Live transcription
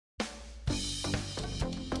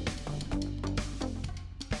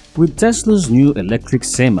With Tesla's new electric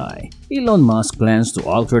semi, Elon Musk plans to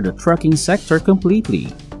alter the trucking sector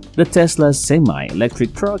completely. The Tesla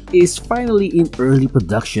semi-electric truck is finally in early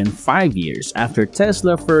production 5 years after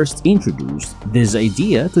Tesla first introduced this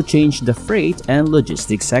idea to change the freight and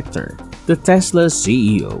logistics sector. The Tesla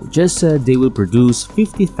CEO just said they will produce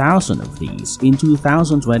 50,000 of these in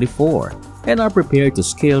 2024 and are prepared to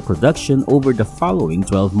scale production over the following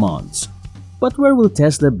 12 months. But where will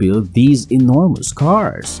Tesla build these enormous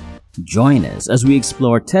cars? Join us as we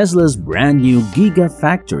explore Tesla's brand new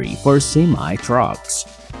gigafactory for semi-trucks.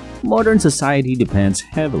 Modern society depends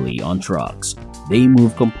heavily on trucks. They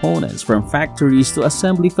move components from factories to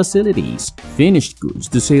assembly facilities, finished goods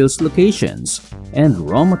to sales locations, and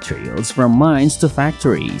raw materials from mines to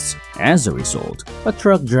factories. As a result, a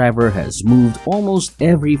truck driver has moved almost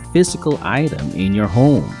every physical item in your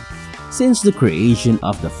home. Since the creation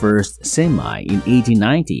of the first semi in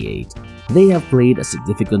 1898, they have played a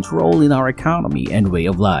significant role in our economy and way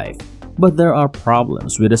of life. But there are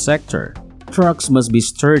problems with the sector. Trucks must be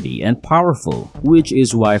sturdy and powerful, which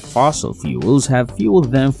is why fossil fuels have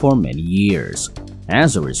fueled them for many years.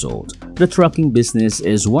 As a result, the trucking business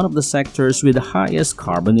is one of the sectors with the highest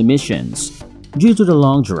carbon emissions. Due to the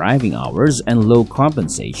long driving hours and low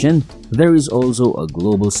compensation, there is also a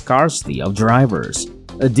global scarcity of drivers.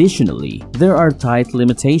 Additionally, there are tight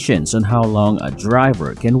limitations on how long a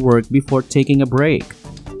driver can work before taking a break.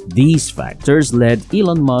 These factors led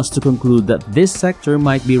Elon Musk to conclude that this sector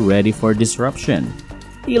might be ready for disruption.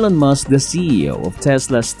 Elon Musk, the CEO of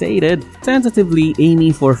Tesla, stated, tentatively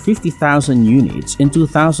aiming for 50,000 units in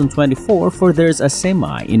 2024 for there's a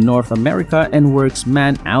semi in North America and works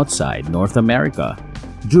man outside North America.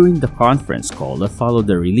 During the conference call that followed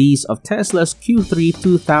the release of Tesla's Q3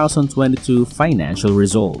 2022 financial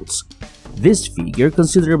results. This figure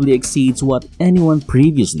considerably exceeds what anyone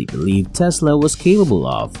previously believed Tesla was capable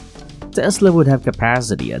of. Tesla would have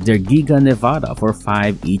capacity at their Giga Nevada for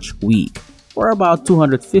 5 each week, or about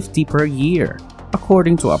 250 per year.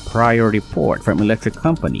 According to a prior report from electric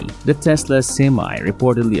company, the Tesla Semi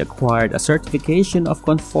reportedly acquired a certification of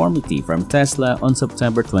conformity from Tesla on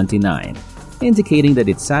September 29, indicating that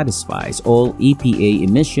it satisfies all EPA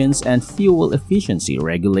emissions and fuel efficiency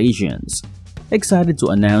regulations. Excited to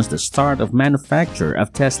announce the start of manufacture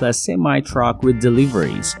of Tesla's semi-truck with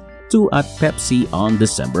deliveries to at Pepsi on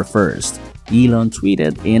December 1st. Elon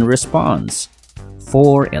tweeted in response,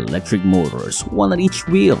 4 electric motors, 1 at each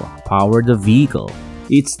wheel, power the vehicle.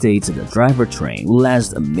 It states that the drivetrain will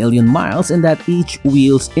last 1,000,000 miles and that each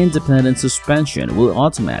wheel's independent suspension will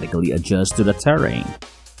automatically adjust to the terrain.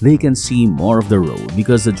 They can see more of the road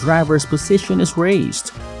because the driver's position is raised.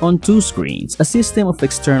 On 2 screens, a system of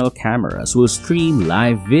external cameras will stream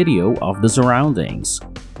live video of the surroundings.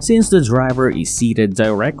 Since the driver is seated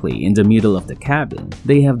directly in the middle of the cabin,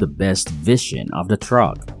 they have the best vision of the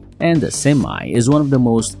truck. And the Semi is one of the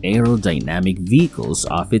most aerodynamic vehicles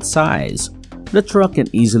of its size. The truck can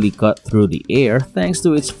easily cut through the air thanks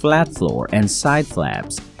to its flat floor and side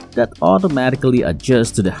flaps that automatically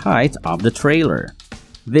adjust to the height of the trailer.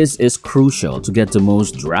 This is crucial to get the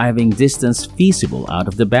most driving distance feasible out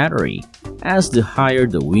of the battery, as the higher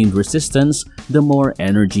the wind resistance, the more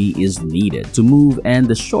energy is needed to move and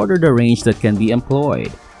the shorter the range that can be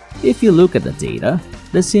employed. If you look at the data,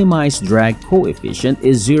 the Semi's drag coefficient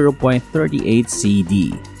is 0.38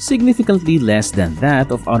 CD, significantly less than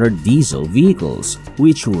that of other diesel vehicles,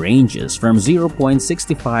 which ranges from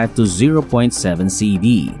 0.65 to 0.7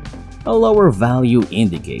 CD. A lower value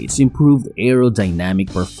indicates improved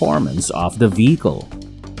aerodynamic performance of the vehicle.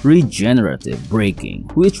 Regenerative braking,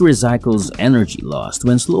 which recycles energy lost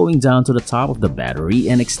when slowing down to the top of the battery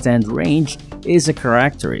and extend range, is a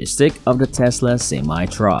characteristic of the Tesla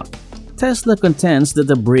semi-truck. Tesla contends that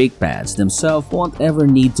the brake pads themselves won't ever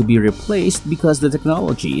need to be replaced because the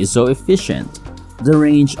technology is so efficient. The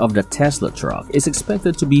range of the Tesla truck is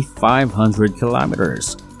expected to be 500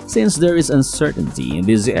 kilometers. Since there is uncertainty in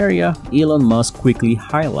this area, Elon Musk quickly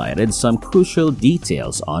highlighted some crucial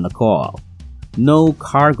details on a call. No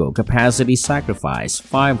cargo capacity sacrifice,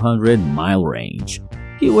 500-mile range.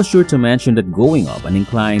 He was sure to mention that going up an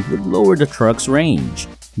incline would lower the truck's range.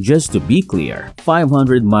 Just to be clear,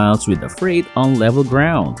 500 miles with the freight on level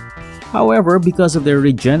ground. However, because of their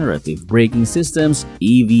regenerative braking systems,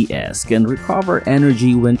 EVs can recover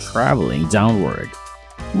energy when traveling downward.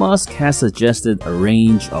 Musk has suggested a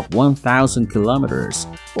range of 1,000 kilometers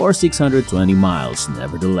or 620 miles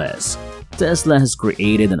nevertheless. Tesla has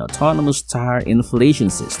created an autonomous tire inflation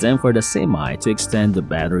system for the Semi to extend the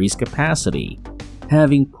battery's capacity.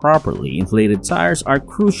 Having properly inflated tires are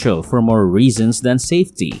crucial for more reasons than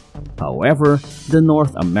safety. However, the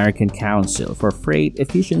North American Council for Freight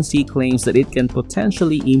Efficiency claims that it can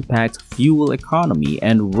potentially impact fuel economy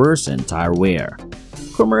and worsen tire wear.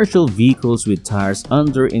 Commercial vehicles with tires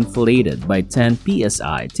underinflated by 10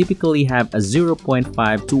 psi typically have a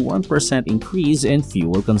 0.5 to 1% increase in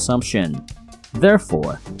fuel consumption.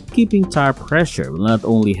 Therefore, keeping tire pressure will not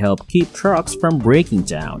only help keep trucks from breaking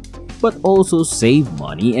down, but also save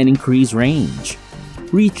money and increase range.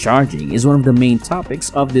 Recharging is one of the main topics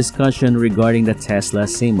of discussion regarding the Tesla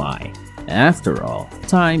Semi. After all,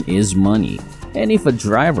 time is money, and if a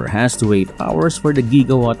driver has to wait hours for the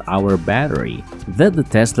gigawatt-hour battery that the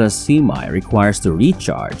Tesla Semi requires to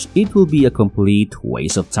recharge, it will be a complete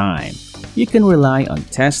waste of time. You can rely on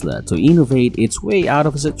Tesla to innovate its way out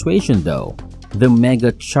of a situation though. The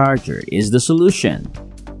Mega Charger is the solution.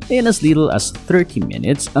 In as little as 30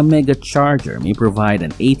 minutes, a Mega Charger may provide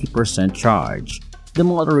an 80% charge. The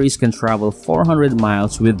motorist can travel 400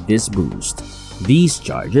 miles with this boost. These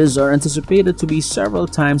charges are anticipated to be several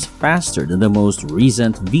times faster than the most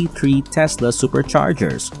recent V3 Tesla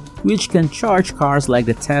superchargers, which can charge cars like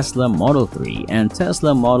the Tesla Model 3 and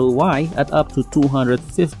Tesla Model Y at up to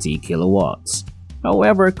 250 kilowatts.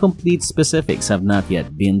 However, complete specifics have not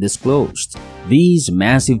yet been disclosed. These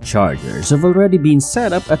massive chargers have already been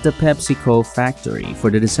set up at the PepsiCo factory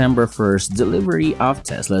for the December 1st delivery of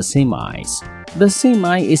Tesla Semis. The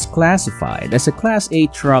Semi is classified as a Class A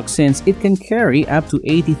truck since it can carry up to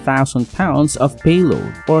 80,000 pounds of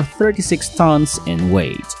payload or 36 tons in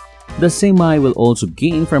weight. The Semi will also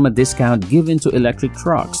gain from a discount given to electric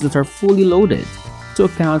trucks that are fully loaded. To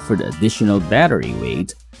account for the additional battery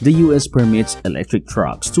weight, the US permits electric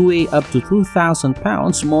trucks to weigh up to 2,000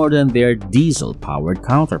 pounds more than their diesel-powered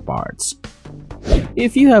counterparts.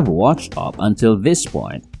 If you have watched up until this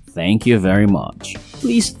point, thank you very much.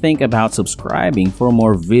 Please think about subscribing for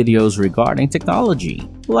more videos regarding technology,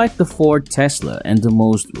 like the Ford Tesla and the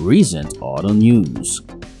most recent auto news.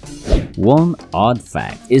 One odd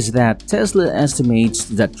fact is that Tesla estimates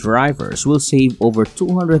that drivers will save over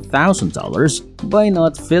 $200,000 by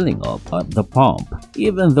not filling up at the pump,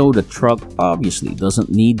 even though the truck obviously doesn't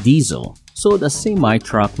need diesel, so the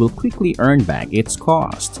semi-truck will quickly earn back its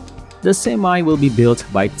cost. The Semi will be built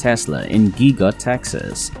by Tesla in Giga,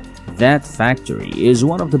 Texas. That factory is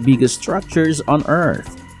one of the biggest structures on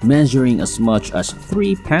Earth, measuring as much as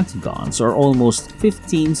 3 pentagons or almost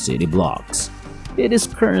 15 city blocks. It is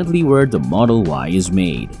currently where the Model Y is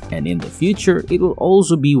made, and in the future it will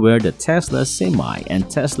also be where the Tesla Semi and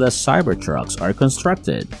Tesla Cybertrucks are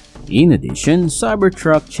constructed. In addition,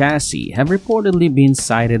 Cybertruck chassis have reportedly been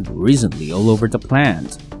sighted recently all over the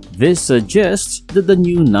plant. This suggests that the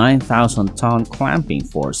new 9,000-ton clamping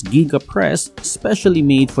force Giga Press specially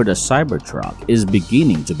made for the Cybertruck is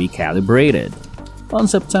beginning to be calibrated. On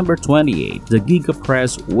September 28, the Giga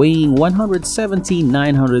Press, weighing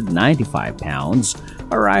 170,995 pounds,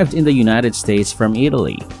 arrived in the United States from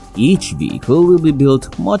Italy. Each vehicle will be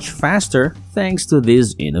built much faster thanks to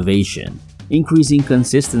this innovation, increasing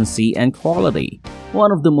consistency and quality.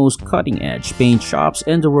 One of the most cutting-edge paint shops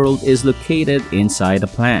in the world is located inside the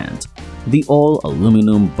plant. The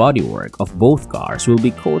all-aluminum bodywork of both cars will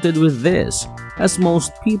be coated with this. As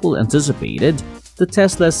most people anticipated, the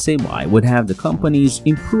Tesla Semi would have the company's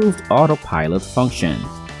improved autopilot function.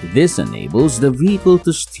 This enables the vehicle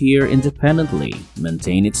to steer independently,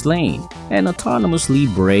 maintain its lane, and autonomously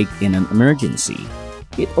brake in an emergency.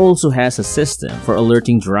 It also has a system for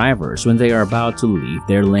alerting drivers when they are about to leave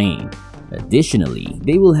their lane. Additionally,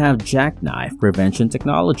 they will have jackknife prevention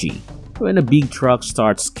technology. When a big truck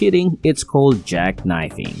starts skidding, it's called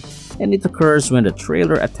jackknifing, and it occurs when the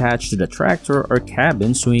trailer attached to the tractor or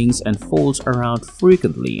cabin swings and folds around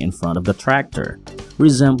frequently in front of the tractor,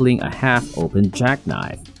 resembling a half-open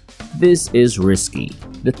jackknife. This is risky.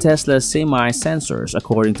 The Tesla Semi sensors,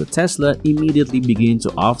 according to Tesla, immediately begin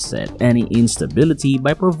to offset any instability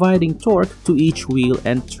by providing torque to each wheel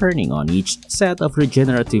and turning on each set of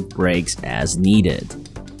regenerative brakes as needed.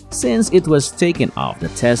 Since it was taken off the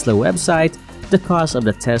Tesla website, the cost of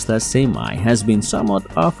the Tesla Semi has been somewhat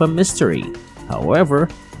of a mystery. However,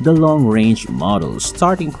 the long-range model's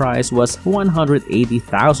starting price was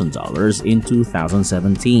 $180,000 in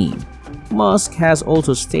 2017. Musk has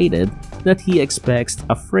also stated that he expects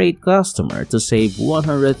a freight customer to save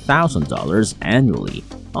 $100,000 annually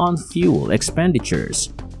on fuel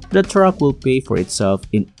expenditures. The truck will pay for itself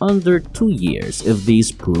in under 2 years if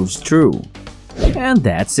this proves true. And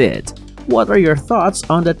that's it. What are your thoughts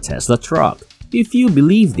on the Tesla truck? If you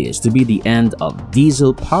believe this to be the end of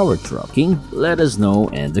diesel-powered trucking, let us know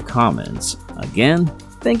in the comments. Again,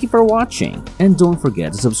 thank you for watching, and don't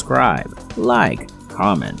forget to subscribe, like,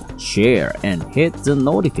 comment, share, and hit the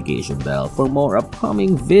notification bell for more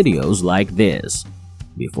upcoming videos like this.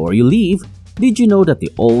 Before you leave, did you know that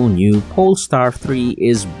the all-new Polestar 3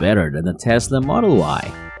 is better than the Tesla Model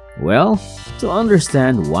Y? Well, to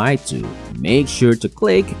understand why to, make sure to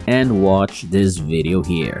click and watch this video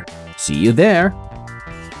here. See you there!